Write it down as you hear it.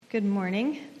Good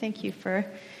morning. Thank you for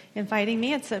inviting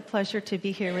me. It's a pleasure to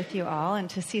be here with you all and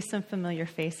to see some familiar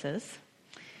faces.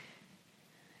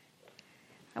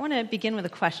 I want to begin with a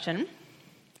question.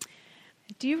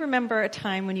 Do you remember a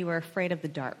time when you were afraid of the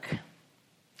dark?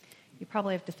 You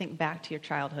probably have to think back to your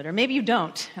childhood, or maybe you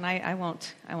don't, and I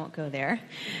won't go there.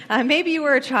 Maybe you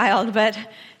were a child, but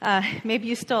maybe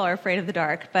you still are afraid of the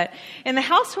dark. But in the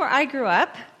house where I grew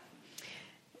up,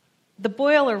 the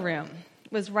boiler room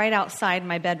was right outside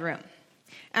my bedroom,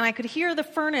 and I could hear the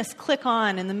furnace click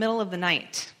on in the middle of the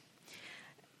night.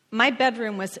 My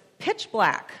bedroom was pitch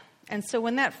black, and so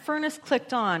when that furnace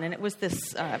clicked on, and it was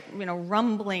this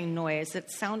rumbling noise, it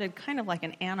sounded kind of like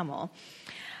an animal.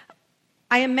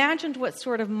 I imagined what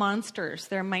sort of monsters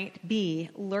there might be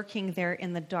lurking there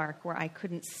in the dark where I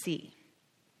couldn't see.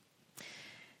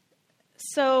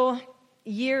 So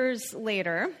years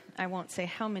later, I won't say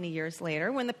how many years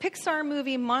later, when the Pixar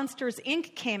movie Monsters,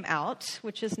 Inc. came out,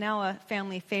 which is now a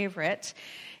family favorite,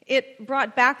 it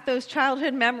brought back those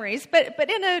childhood memories, but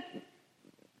in a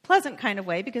pleasant kind of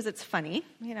way because it's funny,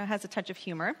 has a touch of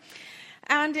humor.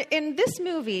 And in this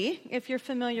movie, if you're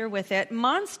familiar with it,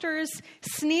 monsters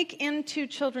sneak into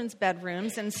children's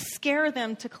bedrooms and scare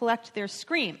them to collect their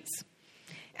screams.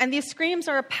 And these screams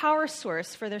are a power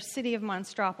source for their city of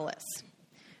Monstropolis.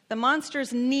 The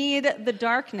monsters need the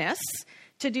darkness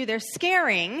to do their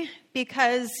scaring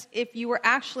because if you were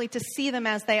actually to see them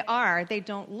as they are, they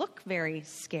don't look very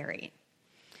scary.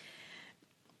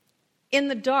 In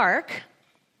the dark,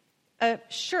 a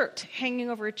shirt hanging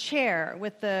over a chair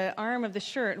with the arm of the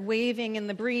shirt waving in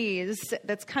the breeze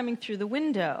that's coming through the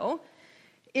window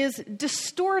is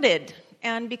distorted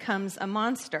and becomes a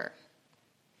monster.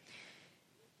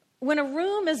 When a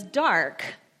room is dark,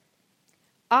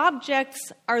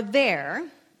 objects are there,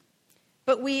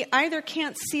 but we either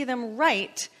can't see them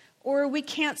right or we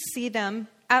can't see them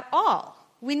at all.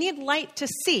 We need light to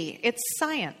see. It's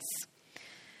science.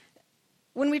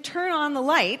 When we turn on the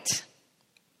light,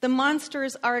 the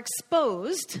monsters are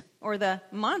exposed, or the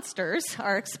monsters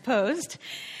are exposed,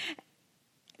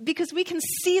 because we can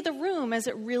see the room as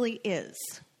it really is.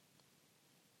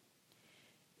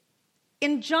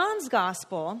 In John's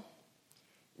Gospel,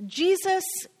 Jesus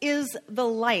is the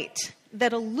light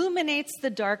that illuminates the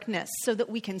darkness so that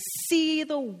we can see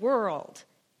the world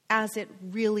as it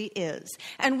really is.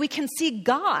 And we can see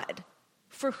God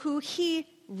for who he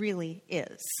really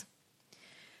is.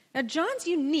 Now, John's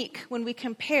unique when we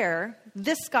compare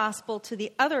this gospel to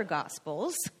the other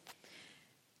gospels.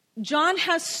 John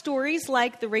has stories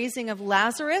like the raising of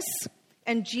Lazarus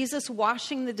and Jesus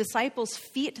washing the disciples'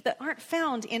 feet that aren't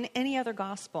found in any other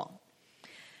gospel.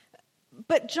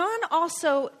 But John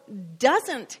also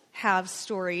doesn't have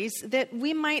stories that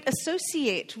we might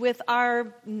associate with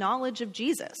our knowledge of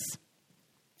Jesus.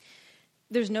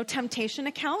 There's no temptation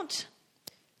account.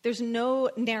 There's no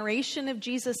narration of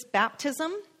Jesus'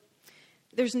 baptism.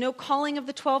 There's no calling of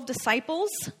the 12 disciples.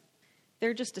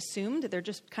 They're just assumed. They're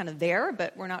just kind of there,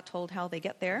 but we're not told how they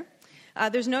get there.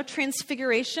 There's no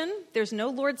transfiguration. There's no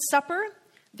Lord's Supper.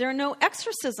 There are no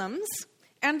exorcisms.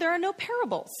 And there are no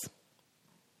parables.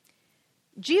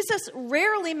 Jesus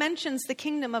rarely mentions the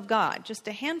kingdom of God, just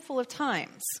a handful of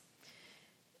times.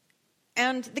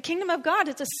 And the kingdom of God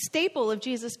is a staple of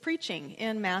Jesus' preaching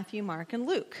in Matthew, Mark, and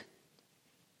Luke.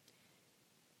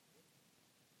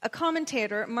 A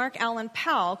commentator, Mark Allen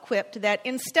Powell, quipped that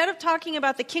instead of talking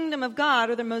about the kingdom of God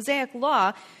or the Mosaic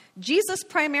law, Jesus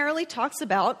primarily talks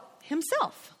about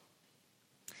himself.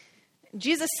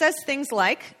 Jesus says things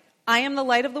like, "I am the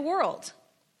light of the world.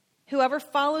 Whoever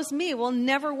follows me will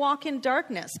never walk in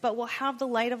darkness, but will have the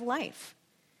light of life."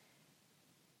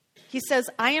 He says,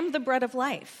 "I am the bread of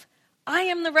life. I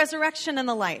am the resurrection and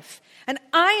the life. And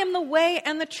I am the way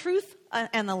and the truth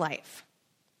and the life."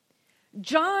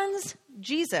 John's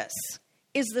Jesus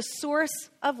is the source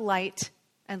of light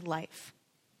and life.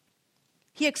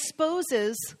 He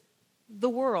exposes the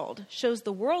world, shows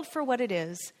the world for what it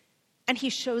is, and he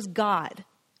shows God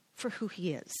for who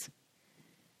he is.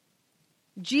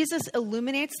 Jesus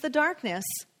illuminates the darkness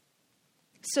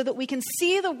so that we can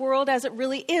see the world as it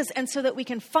really is and so that we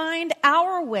can find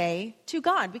our way to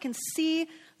God. We can see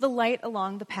the light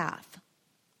along the path.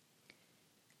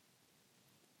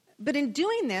 But in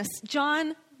doing this,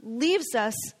 John leaves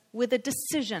us with a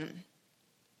decision.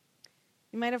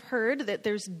 You might have heard that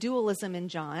there's dualism in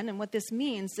John, and what this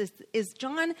means is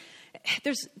John,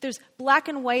 there's black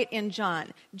and white in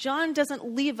John. John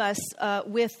doesn't leave us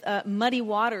with muddy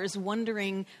waters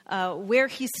wondering where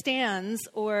he stands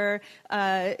or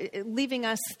leaving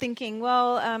us thinking,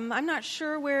 well, I'm not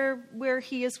sure where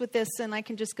he is with this, and I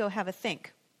can just go have a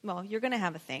think. Well, you're going to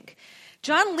have a think.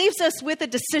 John leaves us with a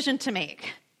decision to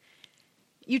make.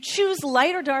 You choose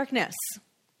light or darkness.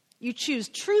 You choose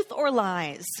truth or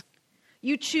lies.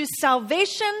 You choose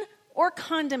salvation or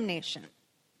condemnation.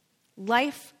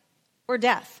 Life or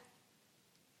death.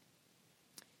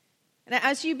 And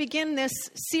as you begin this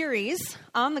series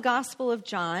on the Gospel of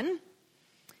John,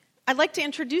 I'd like to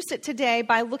introduce it today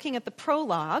by looking at the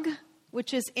prologue,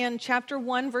 which is in chapter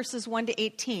 1, verses 1 to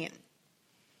 18.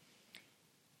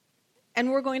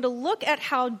 And we're going to look at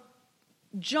how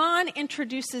John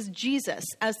introduces Jesus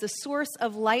as the source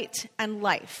of light and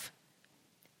life,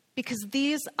 because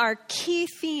these are key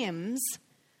themes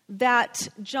that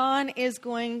John is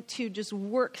going to just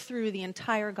work through the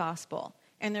entire gospel,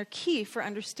 and they're key for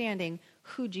understanding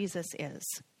who Jesus is.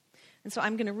 And so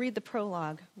I'm going to read the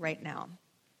prologue right now.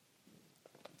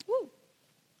 Woo!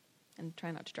 And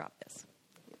try not to drop this.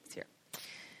 It's here.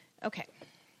 Okay.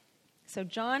 So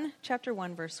John chapter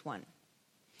 1, verse 1.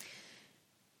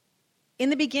 In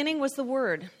the beginning was the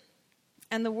Word,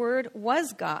 and the Word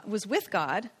was with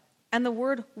God, and the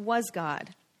Word was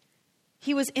God.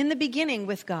 He was in the beginning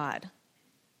with God.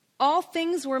 All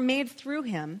things were made through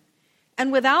him,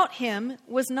 and without him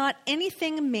was not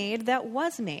anything made that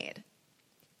was made.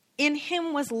 In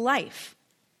him was life,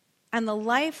 and the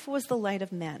life was the light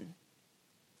of men.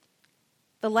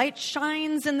 The light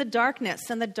shines in the darkness,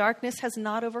 and the darkness has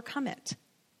not overcome it.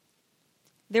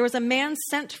 There was a man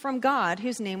sent from God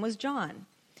whose name was John.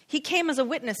 He came as a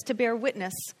witness to bear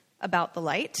witness about the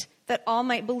light, that all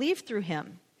might believe through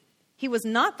him. He was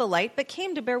not the light, but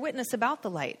came to bear witness about the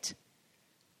light.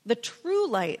 The true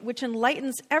light, which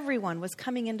enlightens everyone, was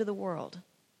coming into the world.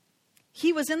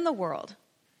 He was in the world,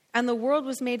 and the world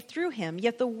was made through him,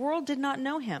 yet the world did not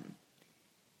know him.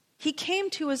 He came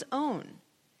to his own,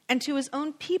 and to his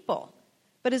own people,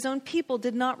 but his own people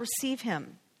did not receive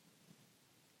him.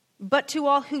 But to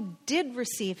all who did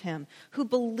receive him, who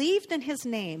believed in his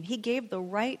name, he gave the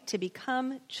right to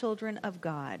become children of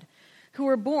God, who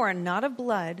were born not of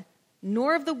blood,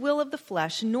 nor of the will of the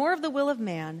flesh, nor of the will of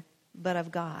man, but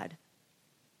of God.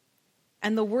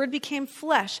 And the Word became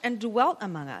flesh and dwelt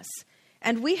among us,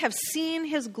 and we have seen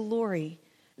his glory,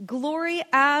 glory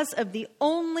as of the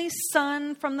only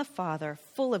Son from the Father,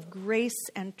 full of grace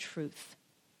and truth.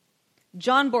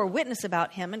 John bore witness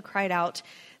about him and cried out,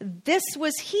 "This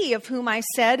was he of whom I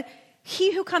said,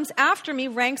 'He who comes after me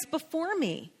ranks before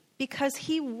me, because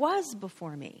he was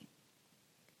before me.'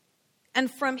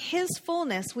 And from his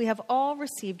fullness we have all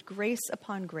received grace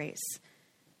upon grace.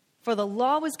 For the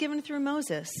law was given through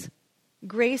Moses.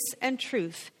 Grace and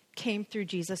truth came through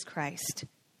Jesus Christ.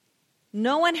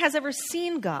 No one has ever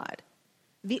seen God,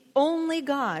 the only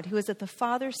God who is at the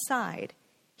Father's side.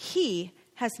 He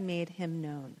has made him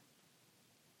known."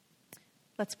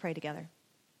 Let's pray together.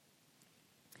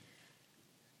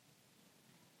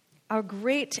 Our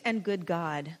great and good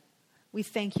God, we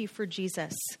thank you for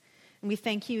Jesus. And we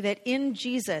thank you that in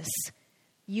Jesus,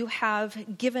 you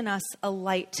have given us a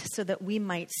light so that we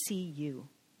might see you.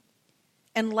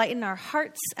 Enlighten our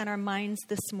hearts and our minds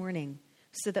this morning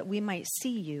so that we might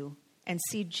see you and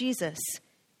see Jesus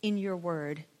in your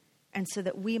word, and so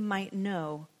that we might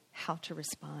know how to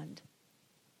respond.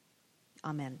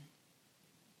 Amen.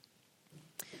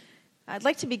 I'd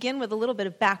like to begin with a little bit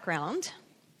of background.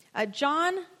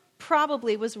 John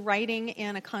probably was writing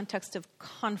in a context of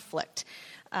conflict.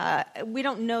 We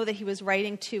don't know that he was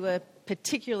writing to a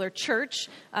particular church.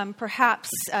 Perhaps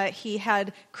he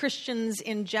had Christians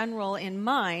in general in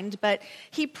mind, but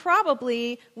he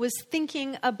probably was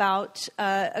thinking about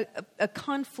a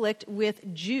conflict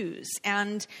with Jews.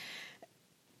 And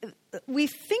we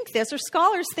think this, or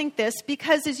scholars think this,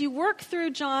 because as you work through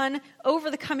John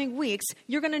over the coming weeks,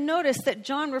 you're going to notice that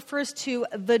John refers to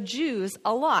the Jews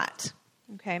a lot.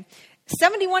 Okay,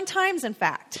 71 times, in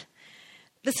fact.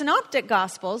 The Synoptic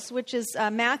Gospels, which is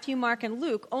Matthew, Mark, and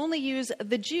Luke, only use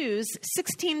the Jews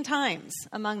 16 times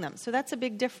among them. So that's a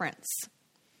big difference.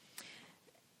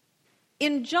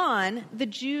 In John, the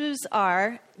Jews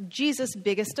are Jesus'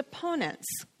 biggest opponents.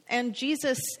 And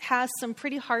Jesus has some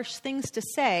pretty harsh things to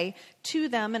say to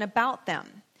them and about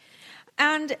them.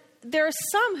 And there are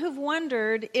some who've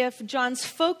wondered if John's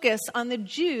focus on the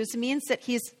Jews means that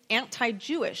he's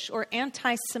anti-Jewish or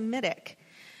anti-Semitic.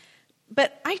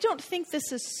 But I don't think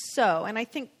this is so. And I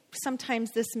think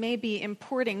sometimes this may be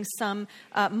importing some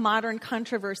modern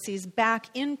controversies back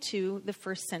into the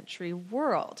first century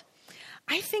world.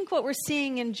 I think what we're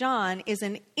seeing in John is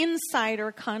an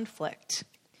insider conflict.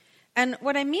 And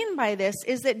what I mean by this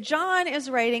is that John is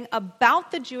writing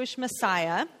about the Jewish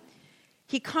Messiah.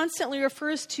 He constantly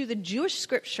refers to the Jewish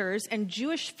scriptures and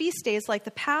Jewish feast days like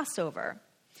the Passover.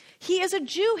 He is a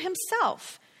Jew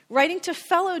himself, writing to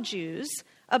fellow Jews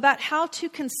about how to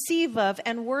conceive of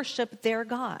and worship their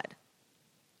God.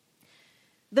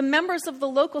 The members of the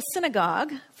local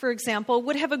synagogue, for example,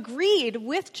 would have agreed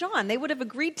with John. They would have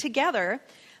agreed together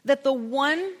that the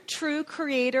one true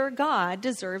Creator God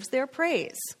deserves their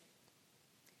praise.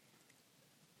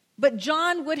 But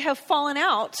John would have fallen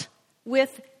out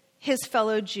with his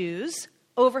fellow Jews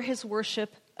over his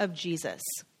worship of Jesus.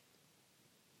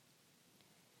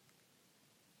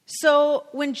 So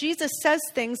when Jesus says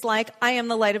things like, I am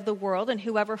the light of the world, and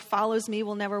whoever follows me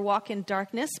will never walk in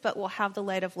darkness, but will have the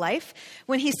light of life.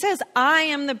 When he says, I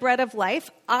am the bread of life,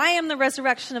 I am the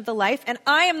resurrection of the life, and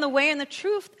I am the way and the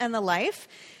truth and the life,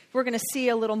 we're going to see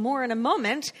a little more in a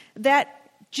moment,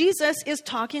 that Jesus is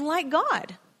talking like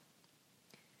God.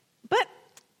 But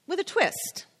with a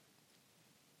twist.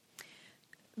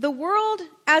 The world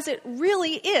as it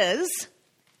really is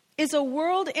a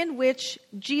world in which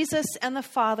Jesus and the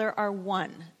Father are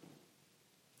one.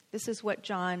 This is what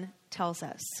John tells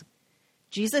us.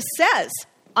 Jesus says,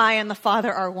 I and the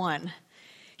Father are one.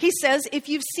 He says, if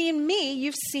you've seen me,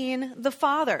 you've seen the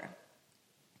Father.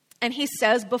 And he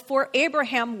says, before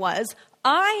Abraham was,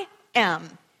 I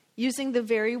am, using the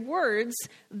very words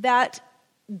that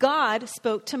God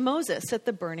spoke to Moses at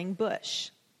the burning bush.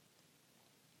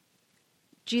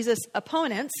 Jesus'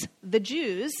 opponents, the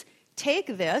Jews, take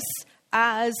this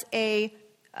as a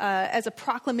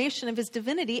proclamation of his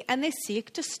divinity, and they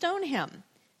seek to stone him.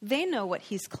 They know what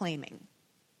he's claiming.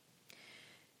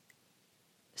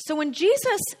 So when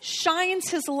Jesus shines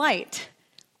his light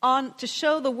on to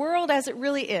show the world as it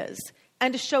really is,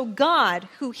 and to show God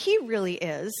who he really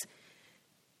is,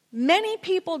 many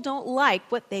people don't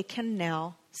like what they can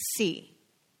now see.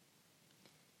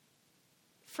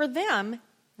 For them,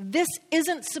 this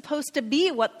isn't supposed to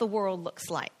be what the world looks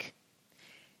like.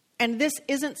 And this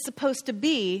isn't supposed to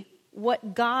be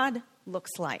what God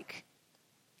looks like.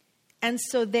 And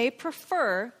so they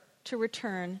prefer to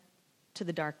return to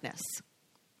the darkness.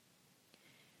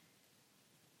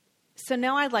 So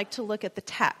now I'd like to look at the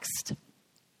text.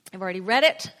 I've already read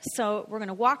it, so we're going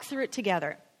to walk through it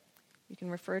together. You can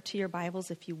refer to your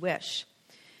Bibles if you wish.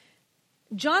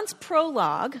 John's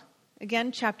prologue,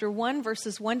 again, chapter 1,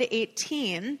 verses 1 to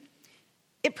 18,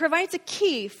 it provides a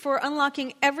key for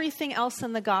unlocking everything else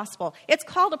in the gospel. It's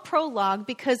called a prologue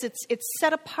because it's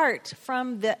set apart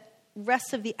from the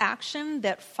rest of the action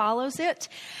that follows it.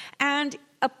 And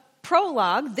a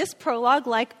prologue, this prologue,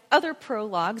 like other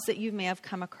prologues that you may have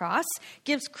come across,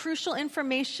 gives crucial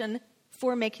information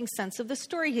for making sense of the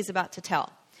story he's about to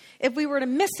tell. If we were to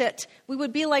miss it, we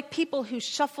would be like people who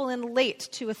shuffle in late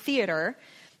to a theater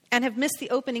and have missed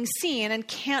the opening scene and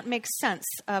can't make sense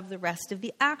of the rest of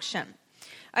the action.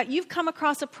 You've come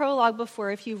across a prologue before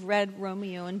if you've read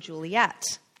Romeo and Juliet.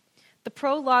 The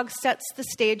prologue sets the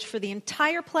stage for the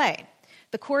entire play.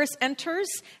 The chorus enters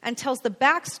and tells the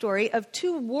backstory of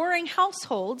two warring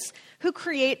households who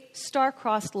create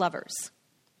star-crossed lovers.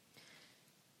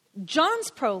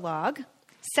 John's prologue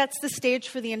sets the stage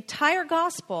for the entire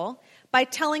gospel by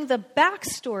telling the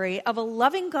backstory of a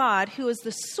loving God who is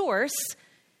the source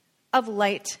of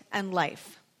light and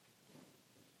life.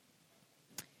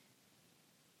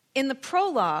 In the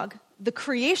prologue, the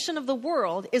creation of the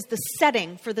world is the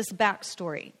setting for this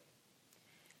backstory.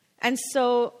 And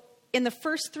so in the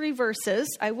first 3 verses,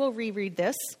 I will reread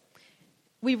this.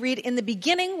 We read, in the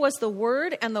beginning was the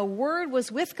Word, and the Word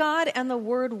was with God, and the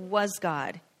Word was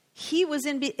God. He was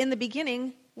in the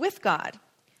beginning with God.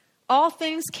 All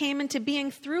things came into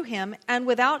being through him, and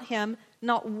without him,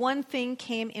 not one thing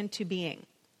came into being.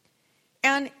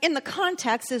 And in the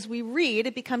context, as we read,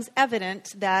 it becomes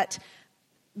evident that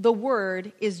the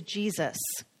Word is Jesus.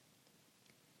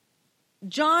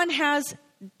 John has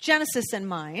Genesis in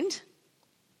mind.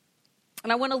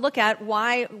 And I want to look at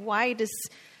why does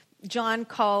John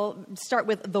start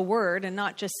with the Word and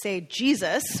not just say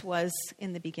Jesus was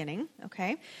in the beginning,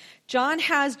 okay? John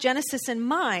has Genesis in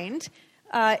mind.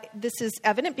 This is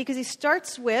evident because he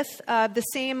starts with the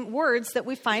same words that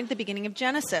we find at the beginning of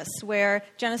Genesis, where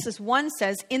Genesis 1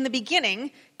 says, in the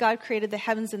beginning, God created the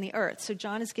heavens and the earth. So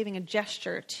John is giving a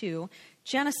gesture to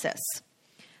Genesis.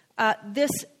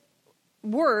 This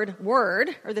word,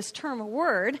 or this term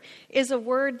word, is a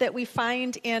word that we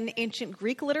find in ancient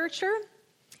Greek literature.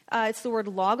 It's the word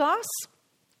logos.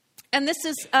 And this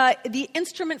is the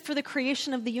instrument for the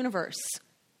creation of the universe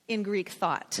in Greek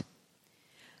thought.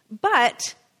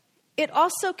 But it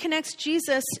also connects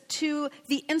Jesus to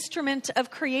the instrument of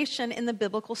creation in the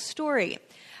biblical story.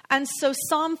 And so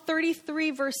Psalm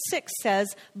 33 verse 6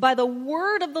 says, by the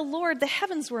word of the Lord the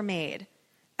heavens were made,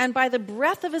 and by the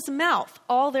breath of his mouth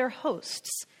all their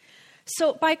hosts.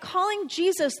 So by calling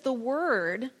Jesus the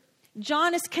Word,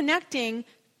 John is connecting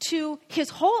to his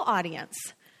whole audience,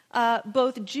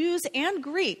 both Jews and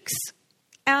Greeks,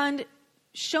 and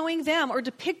showing them or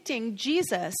depicting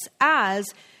Jesus as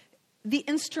the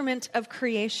instrument of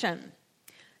creation.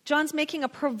 John's making a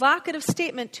provocative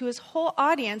statement to his whole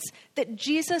audience that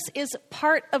Jesus is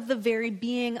part of the very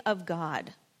being of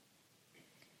God.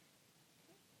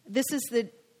 This is the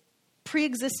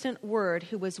pre-existent Word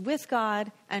who was with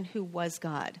God and who was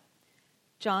God.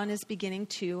 John is beginning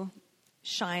to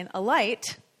shine a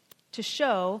light to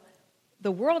show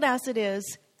the world as it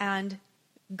is and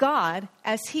God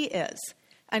as he is.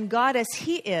 And God as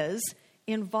he is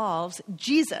involves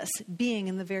Jesus being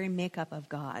in the very makeup of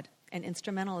God and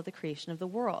instrumental of the creation of the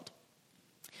world.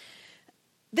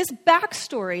 This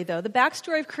backstory, though, the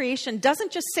backstory of creation,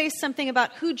 doesn't just say something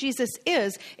about who Jesus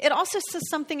is. It also says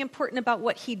something important about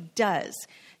what he does.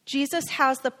 Jesus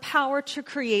has the power to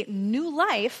create new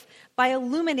life by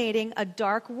illuminating a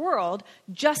dark world,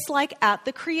 just like at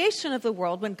the creation of the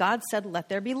world when God said, "Let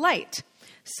there be light."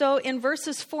 So in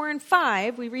verses 4 and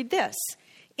 5, we read this.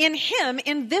 In him,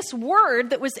 in this word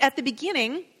that was at the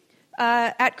beginning,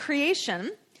 at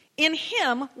creation, in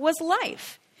him was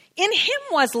life. In him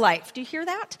was life. Do you hear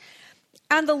that?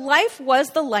 And the life was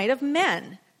the light of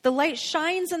men. The light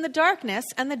shines in the darkness,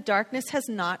 and the darkness has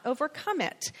not overcome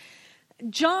it.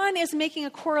 John is making a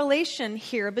correlation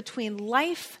here between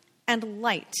life and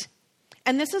light.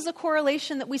 And this is a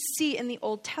correlation that we see in the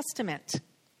Old Testament.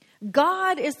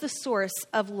 God is the source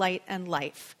of light and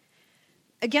life.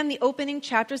 Again, the opening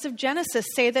chapters of Genesis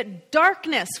say that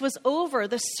darkness was over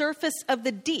the surface of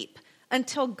the deep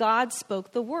until God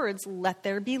spoke the words, "Let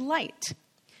there be light."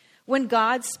 When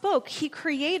God spoke, he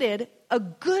created a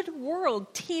good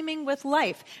world teeming with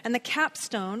life. And the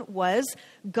capstone was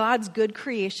God's good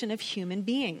creation of human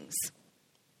beings.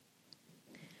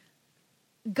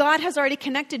 God has already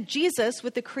connected Jesus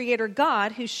with the Creator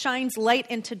God who shines light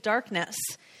into darkness.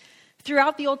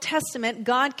 Throughout the Old Testament,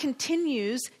 God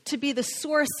continues to be the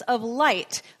source of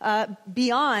light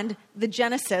beyond the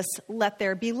Genesis, "Let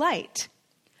there be light."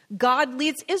 God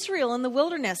leads Israel in the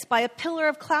wilderness by a pillar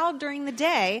of cloud during the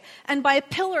day and by a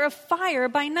pillar of fire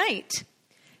by night.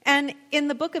 And in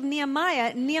the book of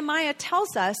Nehemiah, Nehemiah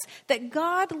tells us that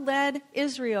God led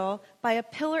Israel by a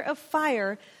pillar of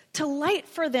fire to light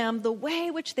for them the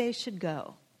way which they should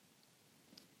go.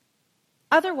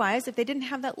 Otherwise, if they didn't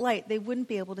have that light, they wouldn't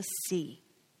be able to see.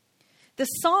 The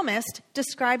psalmist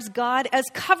describes God as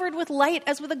covered with light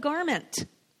as with a garment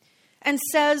and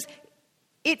says,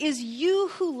 "It is you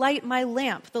who light my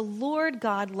lamp. The Lord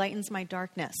God lightens my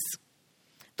darkness."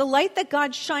 The light that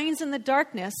God shines in the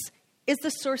darkness is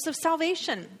the source of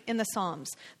salvation in the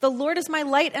Psalms. "The Lord is my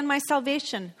light and my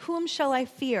salvation. Whom shall I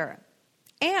fear?"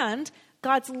 And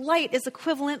God's light is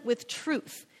equivalent with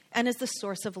truth and is the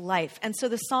source of life. And so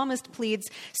the psalmist pleads,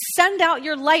 "Send out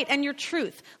your light and your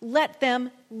truth. Let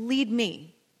them lead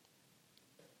me.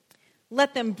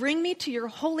 Let them bring me to your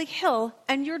holy hill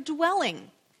and your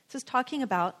dwelling." This is talking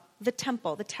about the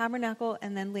temple, the tabernacle,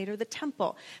 and then later the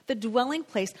temple. The dwelling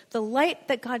place, the light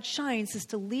that God shines is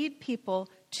to lead people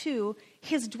to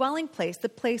his dwelling place, the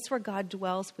place where God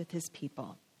dwells with his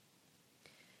people.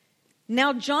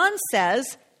 Now John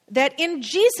says that in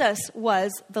Jesus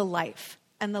was the life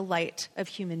and the light of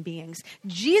human beings.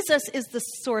 Jesus is the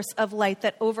source of light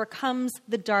that overcomes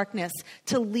the darkness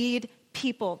to lead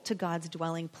people to God's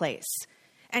dwelling place.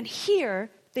 And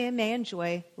here they may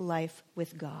enjoy life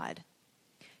with God.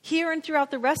 Here and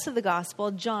throughout the rest of the gospel,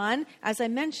 John, as I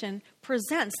mentioned,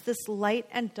 presents this light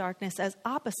and darkness as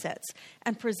opposites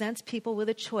and presents people with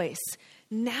a choice.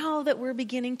 Now that we're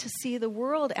beginning to see the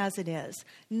world as it is,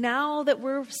 now that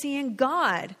we're seeing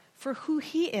God for who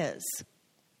he is,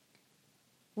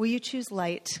 will you choose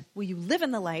light? Will you live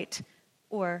in the light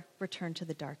or return to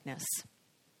the darkness?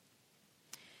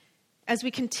 As we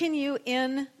continue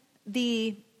in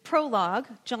the prologue,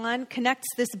 John connects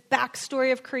this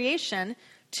backstory of creation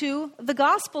to the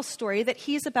gospel story that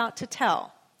he's about to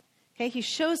tell. Okay, he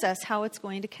shows us how it's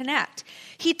going to connect.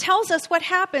 He tells us what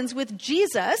happens with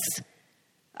Jesus,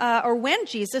 or when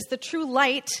Jesus, the true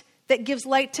light that gives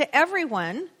light to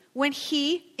everyone, when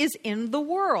he is in the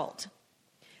world.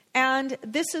 And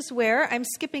this is where, I'm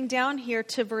skipping down here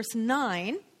to verse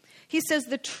 9. He says,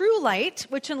 "The true light,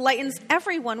 which enlightens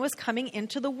everyone, was coming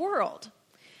into the world."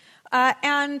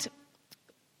 And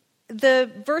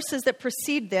the verses that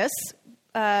precede this,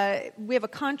 we have a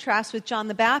contrast with John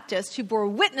the Baptist, who bore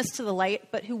witness to the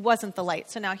light, but who wasn't the light.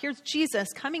 So now here's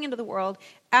Jesus coming into the world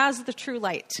as the true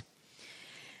light.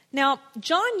 Now,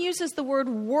 John uses the word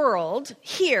world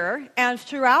here and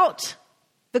throughout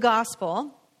the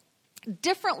gospel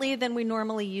differently than we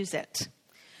normally use it.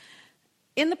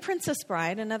 In The Princess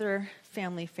Bride, another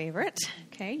family favorite.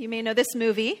 Okay, you may know this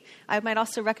movie. I might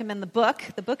also recommend the book.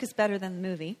 The book is better than the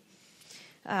movie.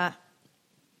 The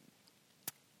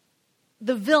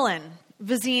villain,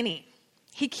 Vizzini,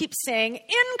 he keeps saying,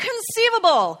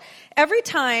 inconceivable, every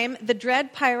time the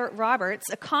dread pirate Roberts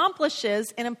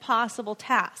accomplishes an impossible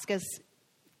task as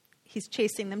he's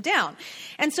chasing them down.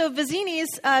 And so Vizzini's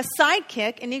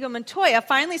sidekick, Inigo Montoya,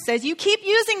 finally says, you keep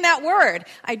using that word.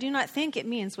 I do not think it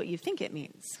means what you think it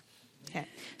means. Okay.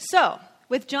 So,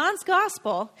 with John's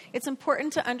gospel, it's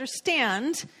important to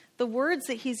understand the words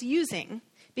that he's using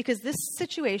because this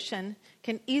situation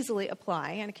can easily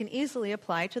apply, and it can easily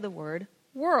apply to the word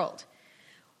world.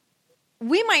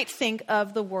 We might think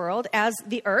of the world as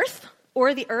the earth,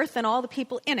 or the earth and all the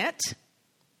people in it,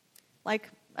 like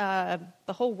the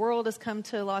whole world has come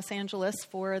to Los Angeles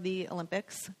for the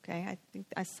Olympics. Okay, I think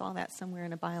I saw that somewhere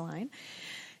in a byline.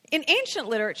 In ancient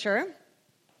literature,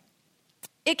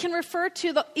 it can refer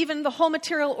to even the whole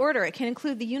material order. It can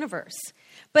include the universe.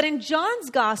 But in John's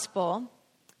gospel,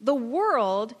 the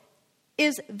world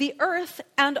is the earth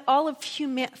and all of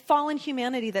fallen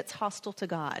humanity that's hostile to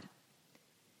God.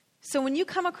 So when you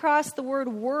come across the word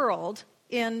world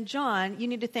in John, you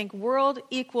need to think world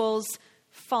equals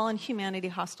fallen humanity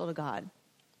hostile to God.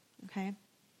 Okay?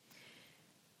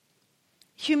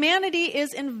 Humanity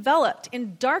is enveloped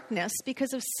in darkness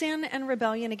because of sin and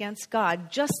rebellion against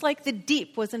God, just like the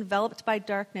deep was enveloped by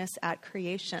darkness at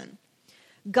creation.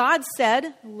 God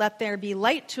said, let there be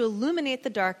light to illuminate the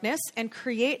darkness and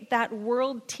create that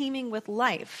world teeming with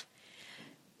life.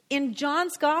 In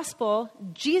John's gospel,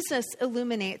 Jesus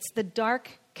illuminates the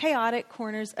dark, chaotic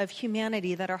corners of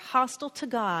humanity that are hostile to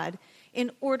God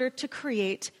in order to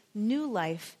create new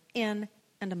life in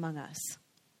and among us.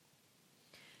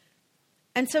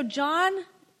 And so John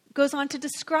goes on to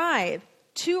describe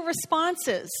two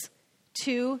responses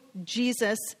to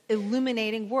Jesus'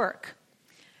 illuminating work.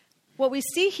 What we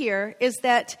see here is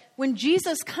that when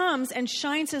Jesus comes and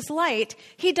shines his light,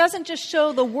 he doesn't just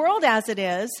show the world as it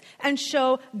is and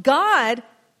show God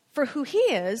for who he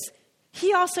is.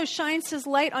 He also shines his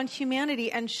light on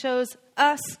humanity and shows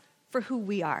us for who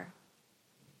we are.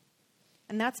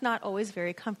 And that's not always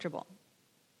very comfortable.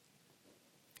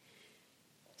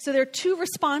 So there are two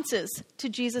responses to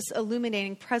Jesus'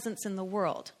 illuminating presence in the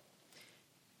world.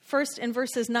 First, in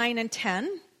verses 9 and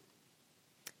 10,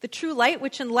 the true light,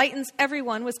 which enlightens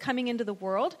everyone, was coming into the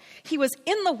world. He was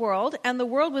in the world, and the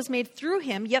world was made through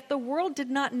him, yet the world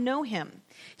did not know him.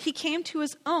 He came to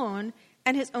his own,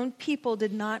 and his own people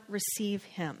did not receive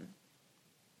him.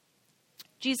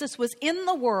 Jesus was in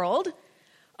the world,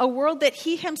 a world that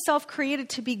he himself created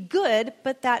to be good,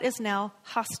 but that is now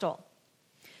hostile.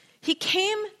 He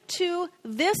came to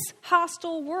this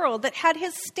hostile world that had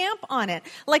his stamp on it,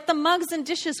 like the mugs and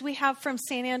dishes we have from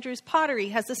St. Andrew's Pottery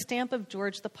has the stamp of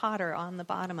George the Potter on the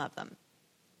bottom of them.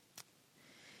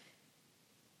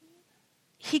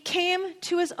 He came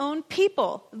to his own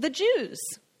people, the Jews.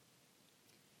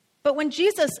 But when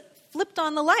Jesus flipped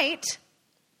on the light,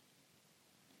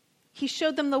 he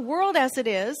showed them the world as it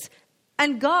is,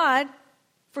 and God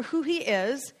for who he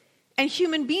is, and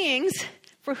human beings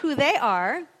for who they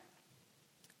are.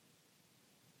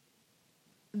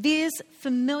 These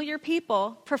familiar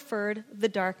people preferred the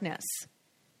darkness.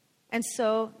 And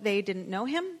so they didn't know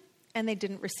him and they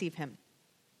didn't receive him.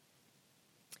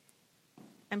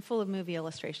 I'm full of movie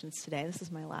illustrations today. This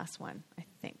is my last one, I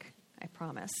think. I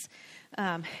promise.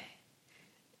 And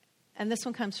this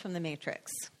one comes from The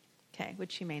Matrix, okay,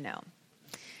 which you may know.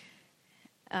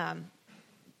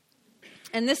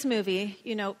 In this movie,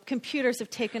 computers have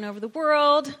taken over the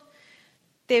world.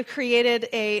 They've created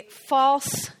a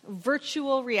false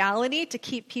virtual reality to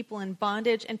keep people in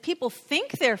bondage, and people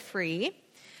think they're free,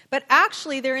 but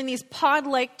actually they're in these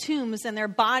pod-like tombs and their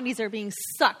bodies are being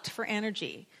sucked for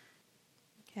energy.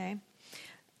 Okay?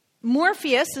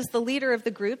 Morpheus is the leader of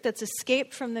the group that's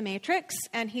escaped from the Matrix,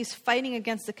 and he's fighting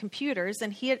against the computers,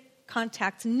 and he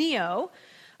contacts Neo,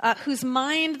 whose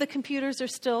mind the computers are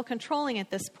still controlling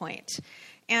at this point.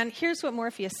 And here's what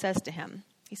Morpheus says to him.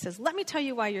 He says, let me tell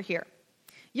you why you're here.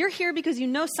 You're here because you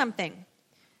know something.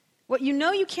 What you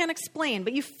know you can't explain,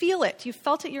 but you feel it. You've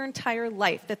felt it your entire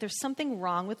life, that there's something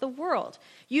wrong with the world.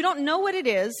 You don't know what it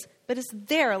is, but it's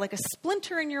there like a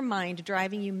splinter in your mind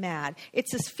driving you mad.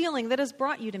 It's this feeling that has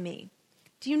brought you to me.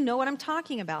 Do you know what I'm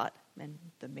talking about? And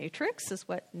the Matrix is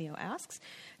what Neo asks.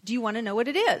 Do you want to know what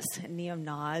it is? And Neo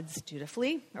nods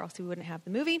dutifully, or else we wouldn't have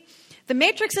the movie. The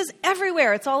Matrix is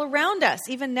everywhere. It's all around us,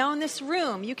 even now in this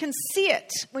room. You can see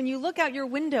it when you look out your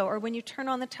window or when you turn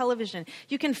on the television.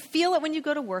 You can feel it when you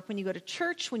go to work, when you go to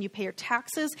church, when you pay your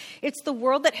taxes. It's the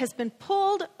world that has been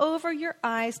pulled over your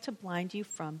eyes to blind you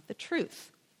from the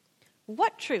truth.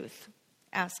 What truth?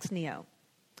 Asks Neo.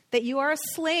 That you are a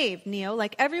slave, Neo,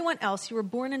 like everyone else. You were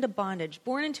born into bondage,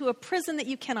 born into a prison that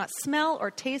you cannot smell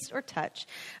or taste or touch,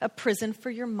 a prison for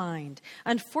your mind.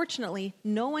 Unfortunately,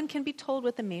 no one can be told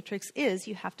what the Matrix is.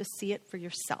 You have to see it for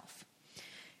yourself.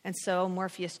 And so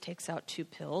Morpheus takes out 2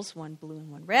 pills, one blue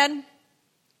and one red.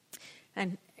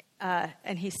 And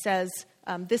he says,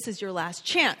 this is your last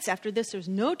chance. After this, there's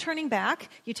no turning back.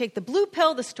 You take the blue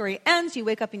pill, the story ends, you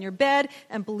wake up in your bed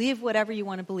and believe whatever you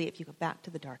want to believe. You go back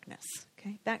to the darkness,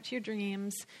 okay? Back to your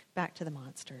dreams, back to the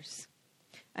monsters.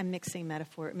 I'm mixing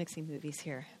movies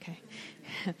here, okay?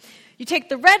 You take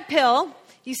the red pill,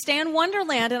 you stay in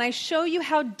Wonderland, and I show you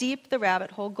how deep the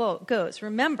rabbit hole goes.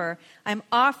 Remember,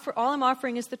 all I'm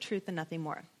offering is the truth and nothing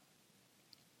more.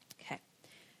 Okay.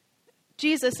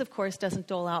 Jesus, of course, doesn't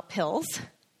dole out pills.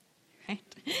 Right?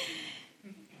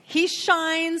 He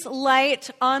shines light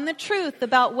on the truth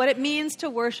about what it means to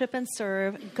worship and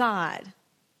serve God.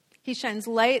 He shines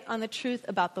light on the truth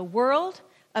about the world,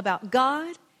 about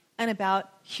God, and about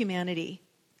humanity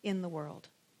in the world.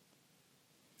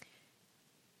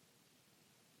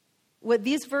 What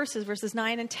these verses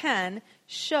 9 and 10,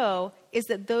 show is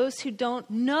that those who don't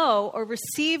know or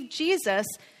receive Jesus,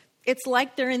 it's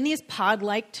like they're in these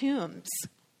pod-like tombs.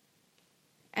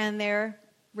 And they're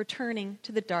returning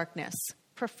to the darkness,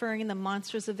 preferring the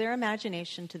monsters of their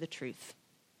imagination to the truth.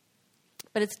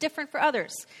 But it's different for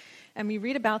others. And we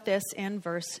read about this in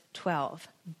verse 12.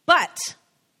 But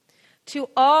to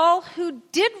all who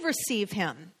did receive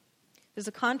him, there's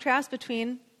a contrast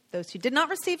between those who did not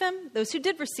receive him, those who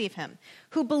did receive him,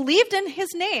 who believed in his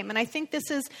name. And I think this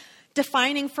is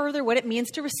defining further what it means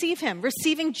to receive him.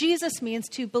 Receiving Jesus means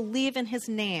to believe in his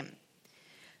name.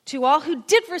 To all who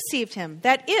did receive him,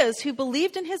 that is, who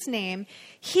believed in his name,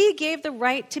 he gave the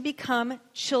right to become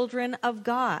children of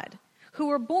God, who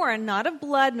were born not of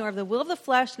blood, nor of the will of the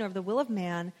flesh, nor of the will of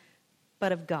man,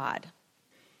 but of God.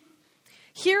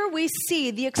 Here we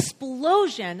see the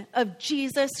explosion of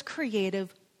Jesus'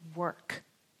 creative work.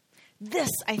 This,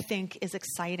 I think, is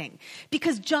exciting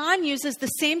because John uses the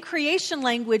same creation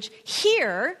language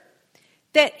here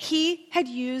that he had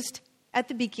used at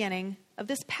the beginning of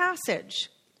this passage.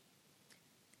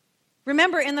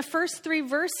 Remember, in the first 3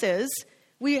 verses,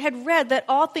 we had read that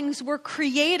all things were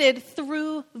created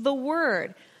through the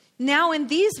Word. Now, in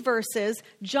these verses,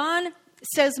 John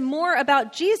says more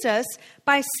about Jesus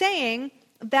by saying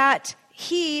that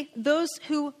those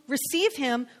who receive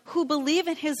him, who believe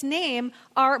in his name,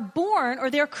 are born,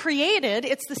 or they're created.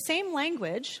 It's the same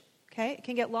language, okay? It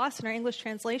can get lost in our English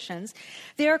translations.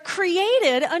 They're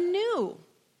created anew,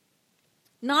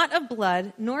 not of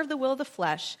blood, nor of the will of the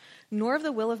flesh, nor of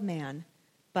the will of man,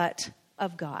 but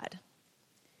of God.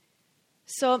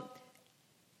 So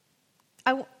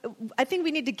I think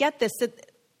we need to get this,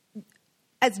 that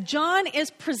as John is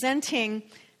presenting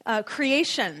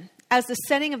creation as the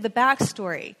setting of the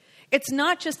backstory, it's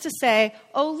not just to say,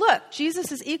 oh, look,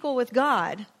 Jesus is equal with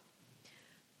God,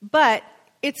 but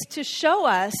it's to show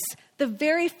us the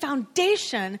very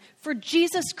foundation for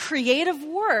Jesus' creative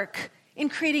work in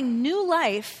creating new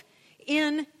life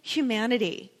in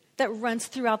humanity that runs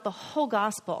throughout the whole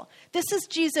gospel. This is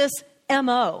Jesus'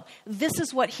 MO. This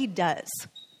is what he does.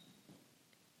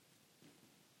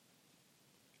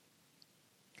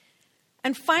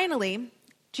 And finally,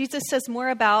 John says more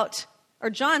about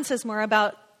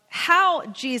how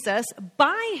Jesus,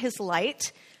 by his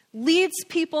light, leads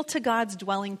people to God's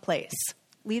dwelling place,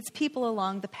 leads people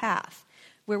along the path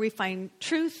where we find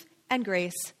truth and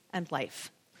grace and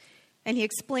life. And he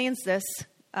explains this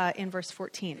in verse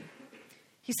 14.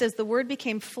 He says, the Word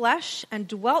became flesh and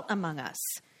dwelt among us,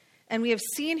 and we have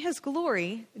seen his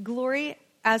glory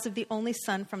as of the only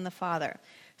Son from the Father.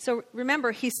 So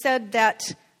remember, he said that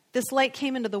this light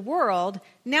came into the world.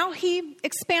 Now he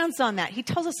expands on that. He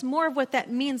tells us more of what that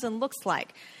means and looks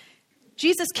like.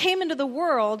 Jesus came into the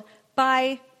world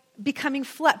by becoming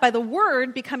flesh, by the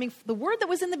Word that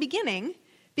was in the beginning,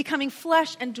 becoming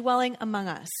flesh and dwelling among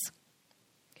us.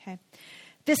 Okay.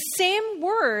 The same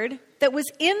Word that was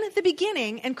in the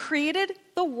beginning and created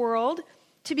the world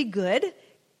to be good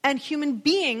and human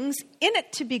beings in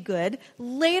it to be good,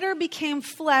 later became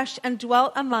flesh and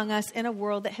dwelt among us in a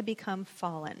world that had become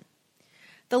fallen.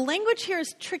 The language here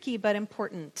is tricky but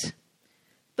important.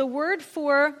 The word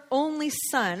for only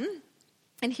son,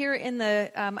 and here in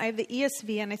the, I have the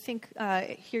ESV, and I think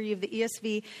here you have the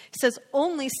ESV, says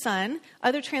only son.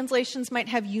 Other translations might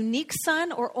have unique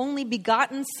son or only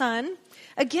begotten son.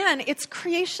 Again, it's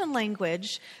creation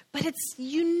language, but it's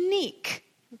unique.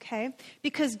 Okay?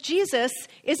 Because Jesus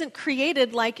isn't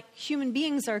created like human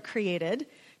beings are created.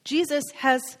 Jesus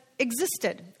has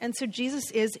existed. And so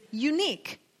Jesus is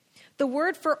unique. The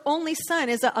word for only son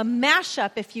is a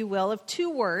mashup, if you will, of two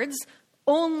words,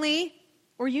 only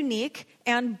or unique,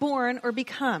 and born or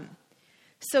become.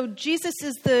 So Jesus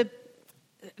is the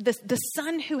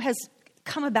son who has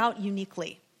come about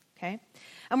uniquely, okay?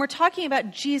 And we're talking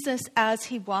about Jesus as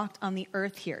he walked on the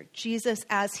earth here, Jesus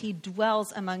as he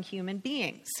dwells among human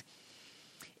beings.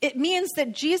 It means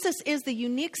that Jesus is the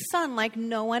unique son like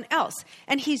no one else.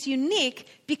 And he's unique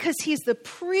because he's the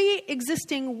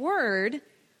pre-existing Word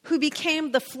who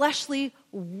became the fleshly,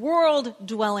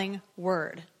 world-dwelling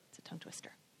Word. It's a tongue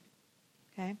twister.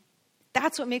 Okay?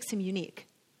 That's what makes him unique.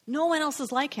 No one else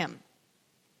is like him.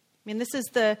 I mean, this is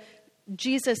the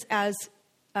Jesus as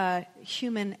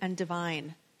human and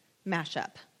divine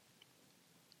mashup.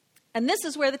 And this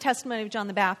is where the testimony of John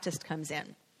the Baptist comes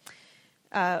in.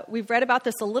 We've read about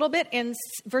this a little bit in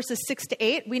verses 6 to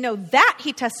 8. We know that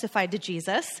he testified to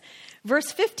Jesus.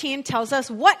 Verse 15 tells us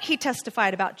what he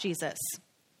testified about Jesus.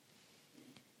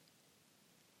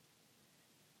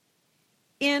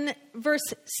 In verse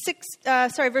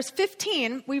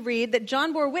 15, we read that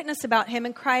John bore witness about him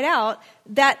and cried out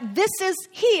that this is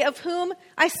he of whom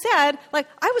I said, like,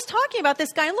 I was talking about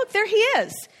this guy, and look, there he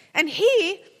is. And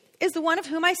he is the one of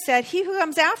whom I said, he who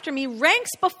comes after me ranks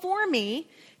before me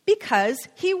because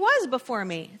he was before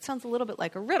me. It sounds a little bit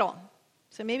like a riddle.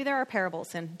 So maybe there are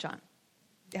parables in John,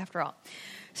 after all.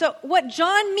 So what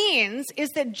John means is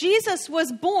that Jesus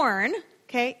was born,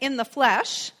 okay, in the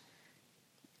flesh,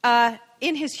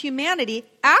 in his humanity,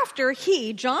 after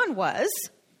he, John, was.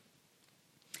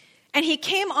 And he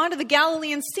came onto the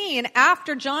Galilean scene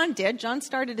after John did. John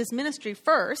started his ministry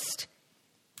first.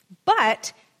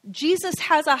 But Jesus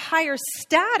has a higher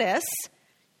status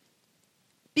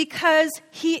because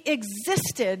he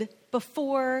existed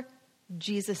before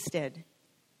Jesus did.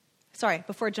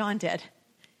 Before John did.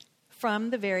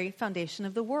 From the very foundation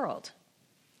of the world.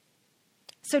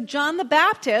 So John the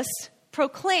Baptist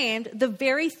proclaimed the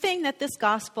very thing that this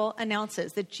gospel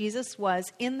announces, that Jesus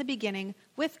was in the beginning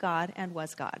with God and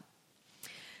was God.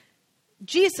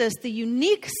 Jesus, the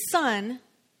unique Son,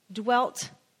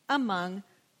 dwelt among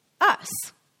us,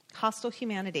 hostile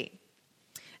humanity.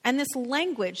 And this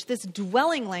language, this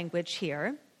dwelling language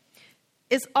here,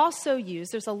 is also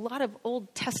used. There's a lot of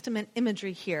Old Testament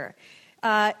imagery here.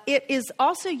 It is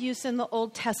also used in the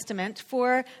Old Testament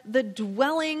for the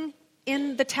dwelling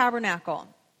in the tabernacle.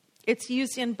 It's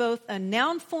used in both a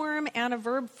noun form and a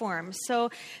verb form.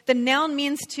 So the noun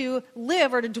means to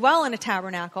live or to dwell in a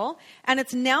tabernacle, and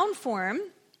its noun form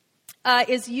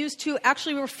is used to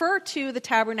actually refer to the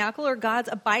tabernacle or God's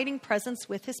abiding presence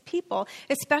with his people,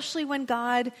 especially when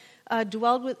God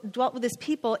dwelt with his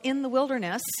people in the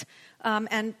wilderness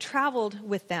and traveled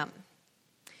with them.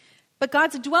 But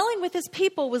God's dwelling with his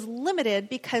people was limited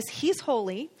because he's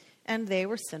holy and they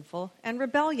were sinful and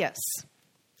rebellious.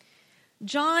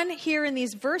 John here in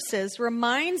these verses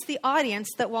reminds the audience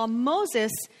that while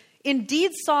Moses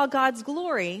indeed saw God's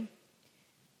glory,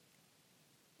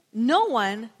 no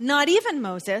one, not even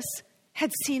Moses,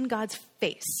 had seen God's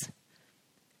face.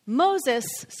 Moses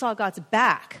saw God's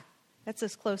back. That's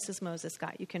as close as Moses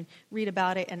got. You can read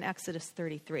about it in Exodus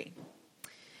 33.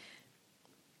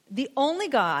 The only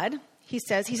God, he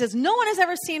says, no one has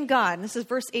ever seen God. And this is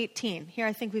verse 18. Here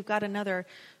I think we've got another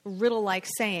riddle-like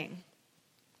saying.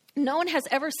 No one has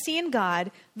ever seen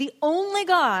God. The only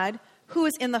God who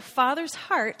is in the Father's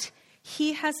heart,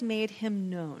 he has made him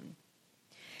known.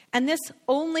 And this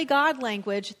only God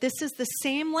language, this is the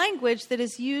same language that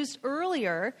is used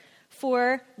earlier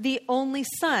for the only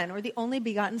Son or the only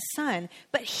begotten Son.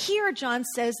 But here John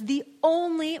says the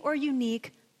only or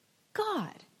unique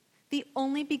God, the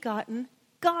only begotten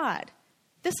God.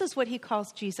 This is what he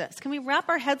calls Jesus. Can we wrap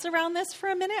our heads around this for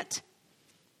a minute?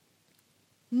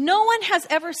 No one has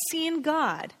ever seen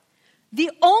God.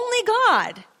 The only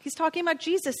God, he's talking about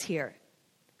Jesus here,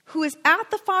 who is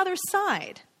at the Father's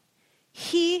side,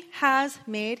 he has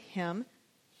made him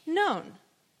known.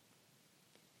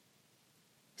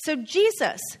 So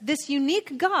Jesus, this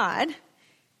unique God,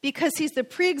 because he's the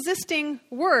pre-existing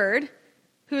Word,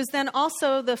 who is then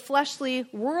also the fleshly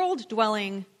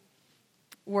world-dwelling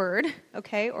Word,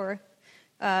 okay, or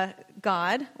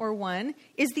God, or one,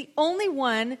 is the only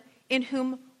one in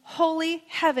whom holy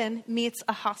heaven meets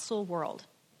a hostile world.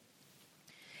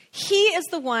 He is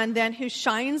the one then who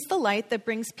shines the light that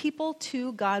brings people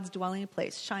to God's dwelling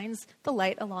place, shines the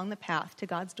light along the path to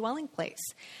God's dwelling place.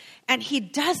 And he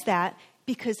does that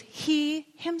because he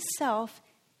himself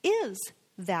is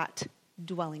that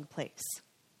dwelling place.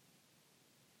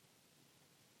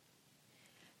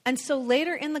 And so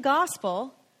later in the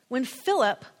gospel, when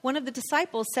Philip, one of the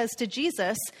disciples, says to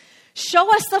Jesus,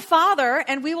 "Show us the Father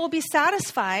and we will be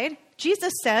satisfied,"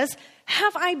 Jesus says,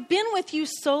 "Have I been with you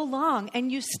so long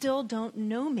and you still don't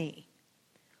know me?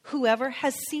 Whoever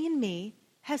has seen me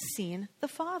has seen the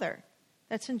Father."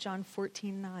 That's in John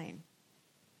 14:9.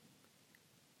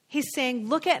 He's saying,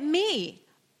 look at me.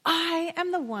 I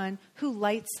am the one who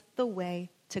lights the way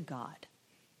to God.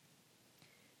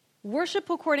 Worship,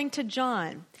 according to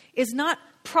John, is not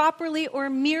properly or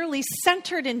merely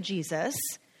centered in Jesus,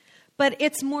 but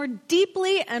it's more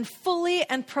deeply and fully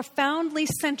and profoundly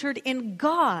centered in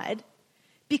God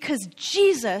because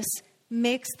Jesus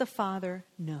makes the Father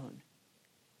known.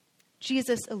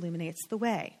 Jesus illuminates the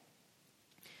way.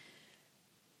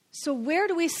 So where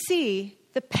do we see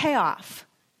the payoff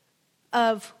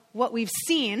of what we've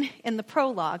seen in the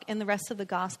prologue in the rest of the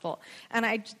gospel? And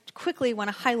I quickly want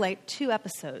to highlight two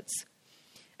episodes.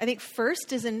 I think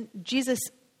first is in Jesus'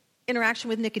 interaction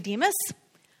with Nicodemus.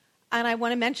 And I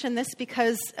want to mention this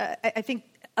because I think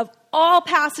of all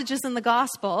passages in the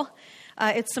gospel,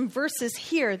 it's some verses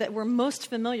here that we're most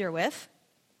familiar with.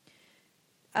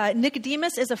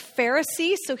 Nicodemus is a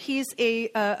Pharisee, so he's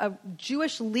a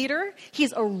Jewish leader.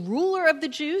 He's a ruler of the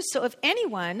Jews. So if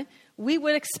anyone, we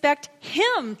would expect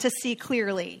him to see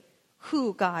clearly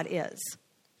who God is.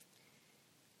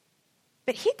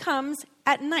 But he comes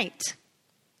at night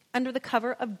under the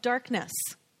cover of darkness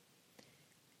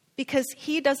because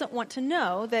he doesn't want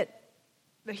anyone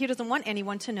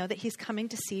to know that he's coming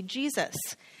to see Jesus.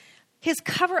 His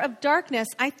cover of darkness,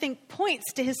 I think,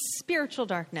 points to his spiritual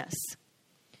darkness.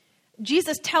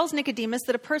 Jesus tells Nicodemus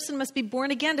that a person must be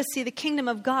born again to see the kingdom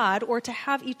of God or to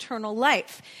have eternal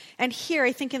life. And here,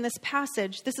 I think in this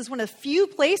passage, this is one of the few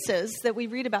places that we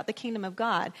read about the kingdom of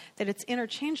God, that it's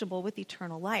interchangeable with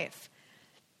eternal life.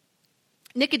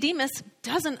 Nicodemus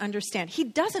doesn't understand. He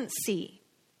doesn't see.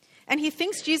 And he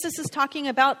thinks Jesus is talking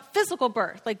about physical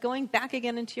birth, like going back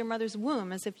again into your mother's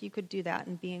womb, as if you could do that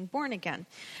and being born again.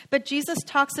 But Jesus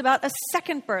talks about a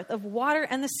second birth of water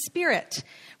and the Spirit.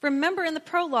 Remember in the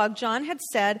prologue, John had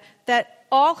said that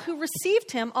all who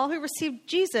received him, all who received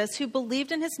Jesus, who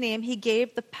believed in his name, he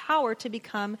gave the power to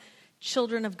become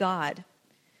children of God.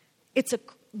 It's a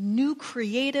new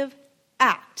creative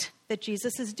act that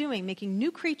Jesus is doing, making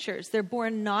new creatures. They're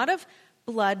born not of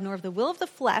blood, nor of the will of the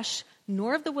flesh,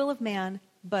 nor of the will of man,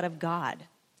 but of God.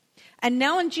 And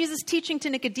now in Jesus' teaching to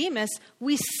Nicodemus,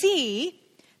 we see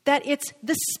that it's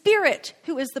the Spirit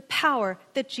who is the power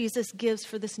that Jesus gives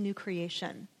for this new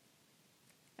creation.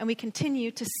 And we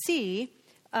continue to see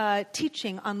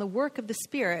teaching on the work of the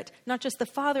Spirit, not just the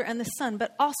Father and the Son,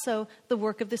 but also the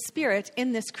work of the Spirit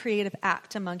in this creative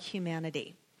act among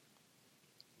humanity.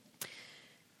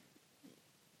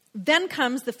 Then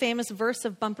comes the famous verse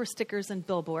of bumper stickers and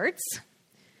billboards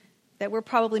that we're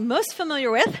probably most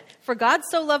familiar with. For God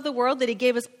so loved the world that he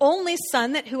gave his only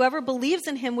Son, that whoever believes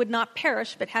in him would not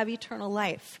perish but have eternal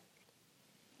life.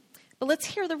 But let's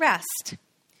hear the rest.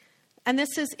 And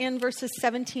this is in verses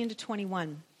 17 to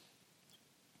 21.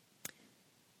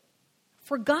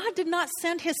 For God did not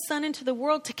send his Son into the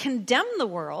world to condemn the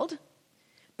world,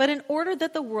 but in order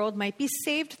that the world might be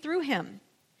saved through him.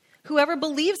 Whoever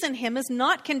believes in him is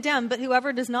not condemned, but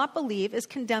whoever does not believe is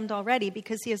condemned already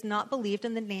because he has not believed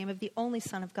in the name of the only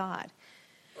Son of God.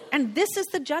 And this is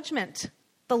the judgment.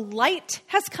 The light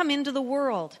has come into the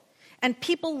world, and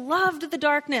people loved the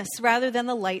darkness rather than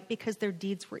the light because their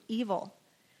deeds were evil.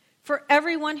 For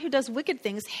everyone who does wicked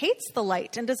things hates the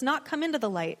light and does not come into the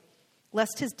light,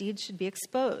 lest his deeds should be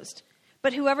exposed.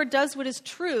 But whoever does what is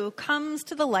true comes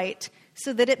to the light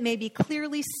so that it may be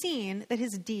clearly seen that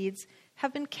his deeds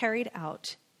have been carried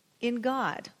out in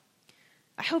God.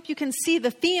 I hope you can see the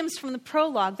themes from the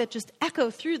prologue that just echo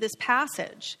through this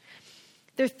passage.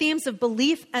 They're themes of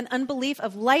belief and unbelief,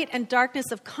 of light and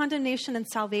darkness, of condemnation and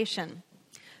salvation.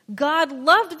 God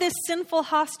loved this sinful,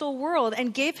 hostile world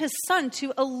and gave his Son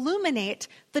to illuminate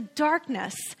the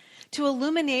darkness, to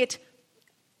illuminate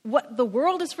what the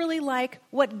world is really like,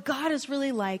 what God is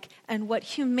really like, and what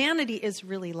humanity is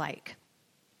really like.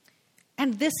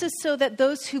 And this is so that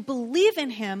those who believe in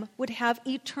him would have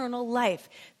eternal life.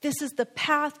 This is the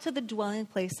path to the dwelling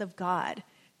place of God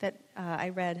that I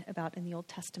read about in the Old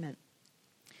Testament.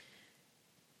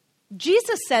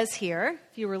 Jesus says here,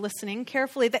 if you were listening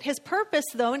carefully, that his purpose,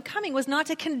 though, in coming was not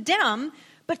to condemn,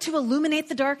 but to illuminate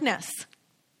the darkness.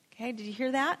 Okay, did you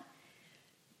hear that?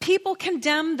 People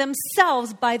condemn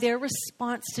themselves by their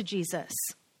response to Jesus.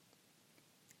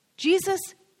 Jesus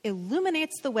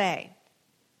illuminates the way.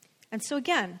 And so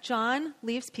again, John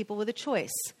leaves people with a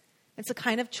choice. It's a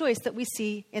kind of choice that we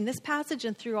see in this passage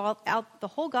and throughout the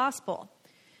whole gospel.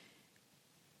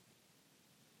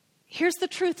 Here's the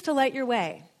truth to light your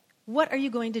way. What are you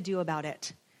going to do about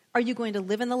it? Are you going to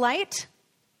live in the light?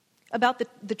 about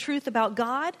the truth about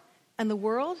God and the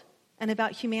world and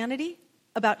about humanity,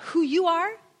 about who you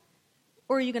are,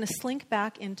 or are you going to slink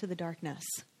back into the darkness?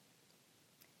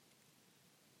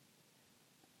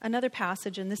 Another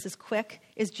passage, and this is quick,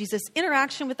 is Jesus'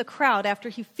 interaction with the crowd after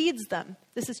he feeds them.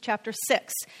 This is chapter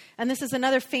 6. And this is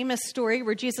another famous story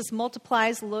where Jesus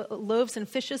multiplies loaves and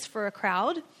fishes for a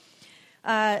crowd.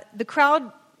 The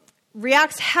crowd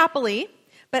reacts happily,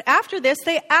 but after this,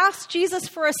 they ask Jesus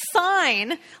for a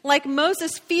sign like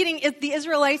Moses feeding the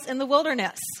Israelites in the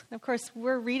wilderness. Of course,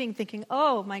 we're reading thinking,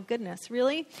 oh my goodness,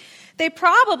 really? They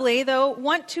probably, though,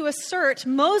 want to assert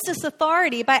Moses'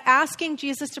 authority by asking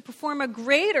Jesus to perform a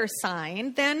greater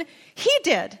sign than he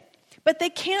did. But they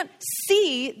can't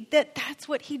see that that's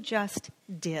what he just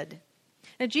did.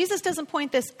 Now, Jesus doesn't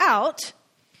point this out.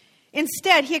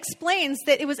 Instead, he explains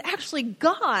that it was actually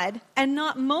God and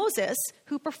not Moses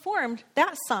who performed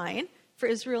that sign for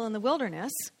Israel in the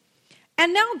wilderness.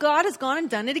 And now God has gone and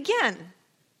done it again,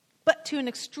 but to an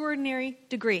extraordinary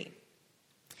degree.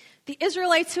 The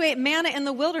Israelites who ate manna in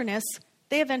the wilderness,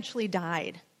 they eventually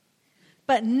died.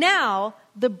 But now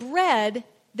the bread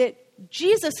that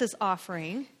Jesus is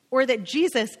offering, or that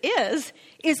Jesus is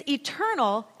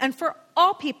eternal and for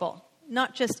all people,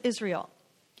 not just Israel.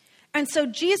 And so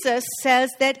Jesus says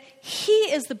that he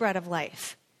is the bread of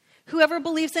life. Whoever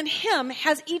believes in him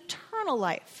has eternal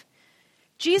life.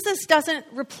 Jesus doesn't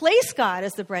replace God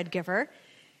as the bread giver,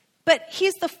 but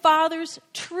he's the Father's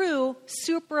true,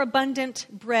 superabundant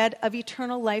bread of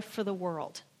eternal life for the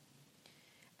world.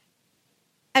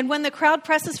 And when the crowd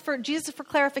presses for Jesus for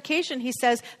clarification, he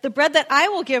says, the bread that I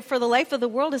will give for the life of the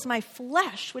world is my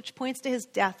flesh, which points to his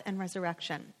death and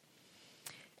resurrection.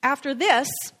 After this,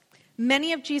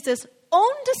 many of Jesus'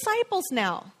 own disciples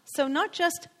now, so not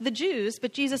just the Jews,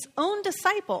 but Jesus' own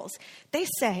disciples, they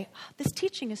say, this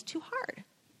teaching is too hard.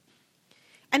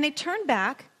 And they turn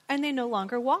back and they no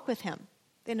longer walk with him.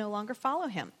 They no longer follow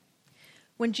him.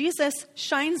 When Jesus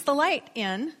shines the light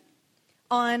in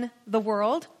on the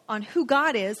world, on who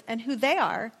God is and who they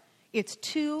are, it's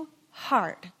too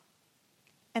hard.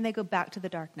 And they go back to the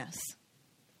darkness.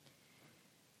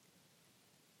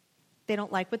 They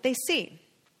don't like what they see.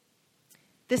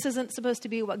 This isn't supposed to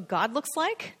be what God looks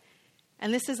like,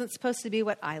 and this isn't supposed to be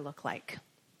what I look like.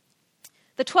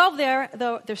 The 12 there,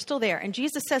 though, they're still there, and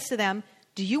Jesus says to them,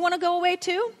 do you want to go away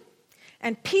too?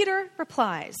 And Peter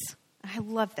replies, I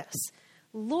love this,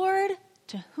 Lord,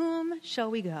 to whom shall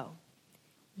we go?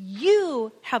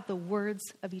 You have the words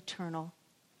of eternal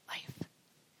life.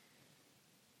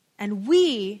 And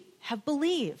we have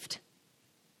believed,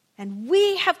 and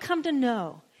we have come to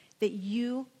know that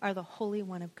you are the Holy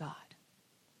One of God.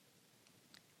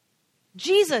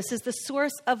 Jesus is the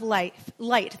source of light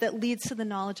that leads to the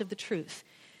knowledge of the truth.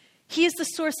 He is the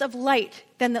source of light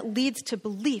then that leads to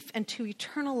belief and to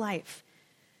eternal life.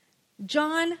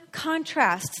 John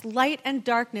contrasts light and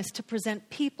darkness to present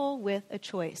people with a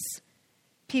choice.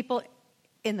 People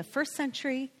in the first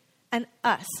century and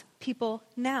us, people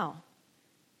now.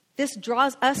 This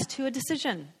draws us to a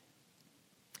decision.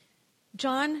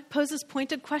 John poses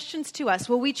pointed questions to us.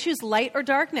 Will we choose light or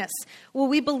darkness? Will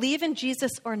we believe in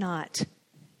Jesus or not?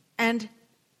 And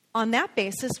on that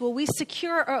basis, will we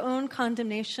secure our own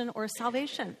condemnation or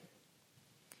salvation?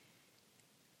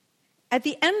 At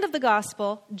the end of the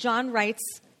gospel, John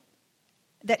writes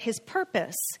that his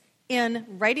purpose in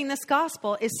writing this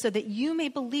gospel is so that you may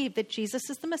believe that Jesus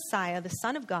is the Messiah, the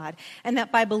Son of God, and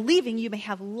that by believing you may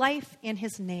have life in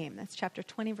his name. That's chapter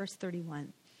 20, verse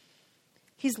 31.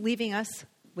 He's leaving us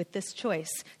with this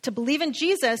choice. To believe in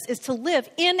Jesus is to live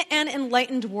in an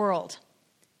enlightened world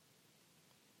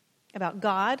about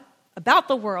God, about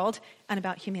the world, and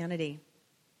about humanity.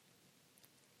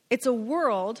 It's a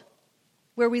world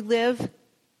where we live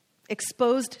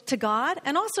exposed to God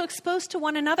and also exposed to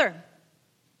one another.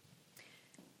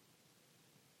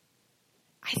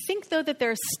 I think, though, that there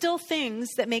are still things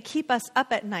that may keep us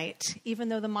up at night, even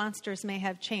though the monsters may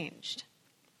have changed.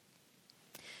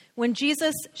 When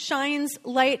Jesus shines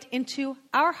light into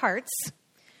our hearts,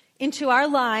 into our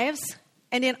lives,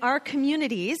 and in our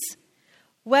communities,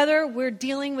 whether we're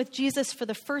dealing with Jesus for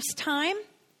the first time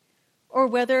or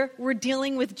whether we're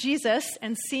dealing with Jesus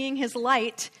and seeing his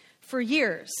light for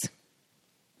years,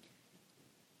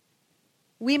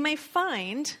 we may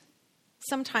find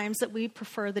sometimes that we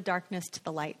prefer the darkness to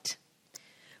the light.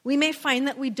 We may find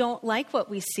that we don't like what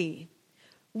we see.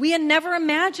 We had never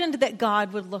imagined that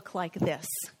God would look like this.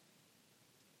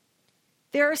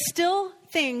 There are still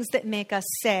things that make us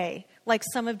say, like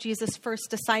some of Jesus' first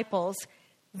disciples,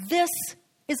 this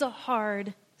is a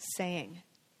hard saying.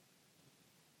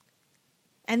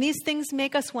 And these things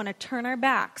make us want to turn our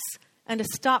backs and to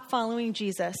stop following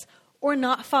Jesus, or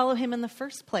not follow him in the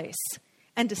first place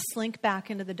and to slink back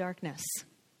into the darkness.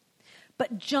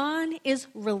 But John is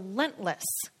relentless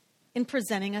in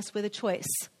presenting us with a choice.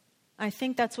 I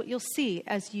think that's what you'll see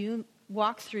as you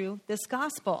walk through this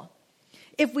gospel.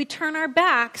 If we turn our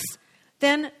backs,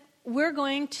 then we're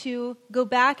going to go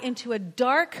back into a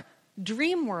dark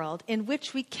dream world in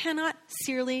which we cannot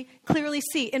clearly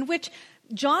see, in which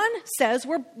John says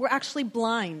we're actually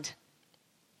blind.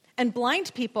 And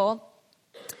blind people,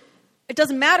 it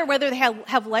doesn't matter whether they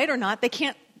have light or not, they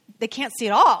can't see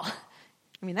at all.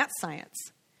 I mean, that's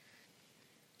science.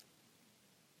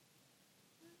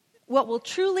 What will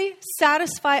truly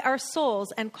satisfy our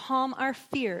souls and calm our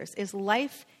fears is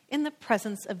life in the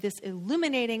presence of this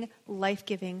illuminating,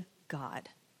 life-giving God.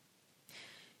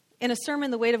 In a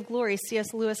sermon, The Weight of Glory,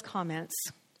 C.S. Lewis comments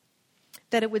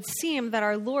that it would seem that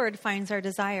our Lord finds our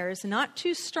desires not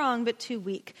too strong but too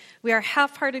weak. We are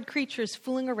half-hearted creatures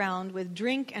fooling around with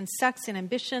drink and sex and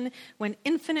ambition when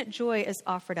infinite joy is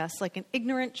offered us, like an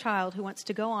ignorant child who wants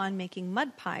to go on making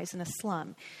mud pies in a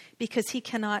slum because he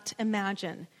cannot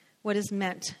imagine what is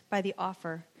meant by the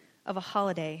offer of a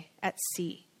holiday at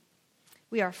sea.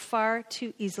 We are far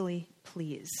too easily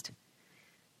pleased.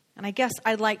 And I guess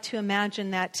I'd like to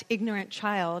imagine that ignorant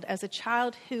child as a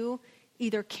child who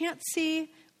either can't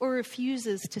see or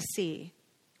refuses to see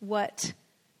what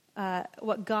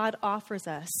God offers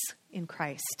us in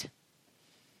Christ.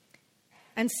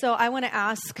 And so I want to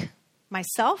ask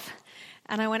myself,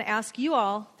 and I want to ask you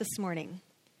all this morning,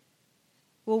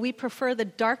 will we prefer the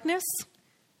darkness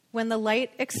when the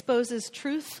light exposes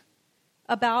truth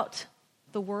about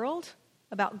the world,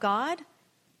 about God,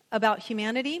 about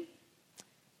humanity,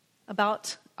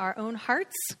 about our own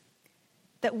hearts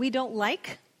that we don't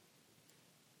like?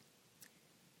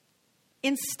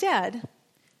 Instead,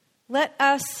 let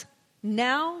us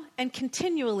now and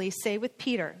continually say with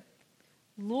Peter,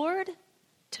 Lord,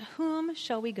 to whom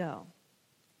shall we go?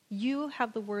 You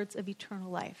have the words of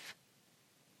eternal life.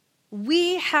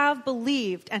 We have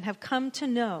believed and have come to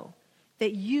know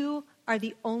that you are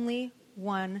the only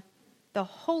one, the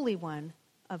Holy One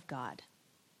of God.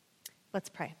 Let's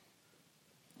pray.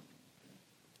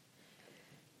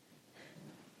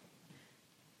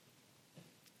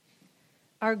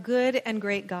 Our good and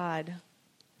great God,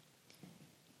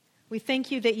 we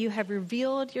thank you that you have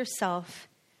revealed yourself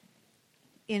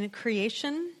in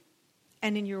creation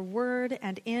and in your word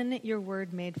and in your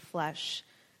word made flesh,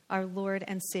 our Lord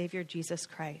and Savior, Jesus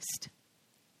Christ.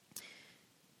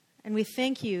 And we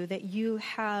thank you that you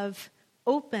have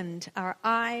opened our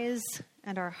eyes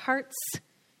and our hearts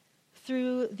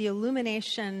through the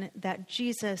illumination that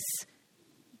Jesus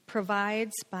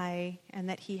provides and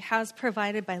that he has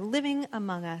provided by living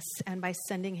among us and by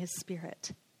sending his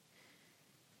Spirit.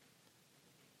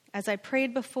 As I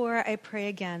prayed before, I pray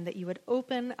again that you would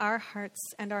open our hearts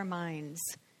and our minds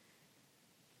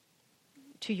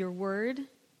to your word,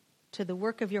 to the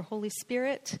work of your Holy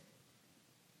Spirit,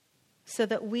 so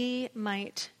that we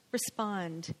might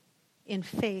respond in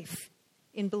faith,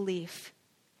 in belief,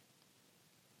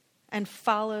 and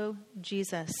follow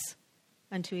Jesus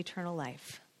unto eternal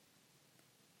life.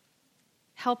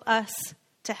 Help us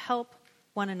to help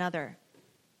one another,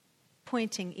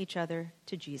 pointing each other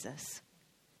to Jesus.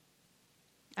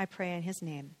 I pray in his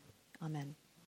name. Amen.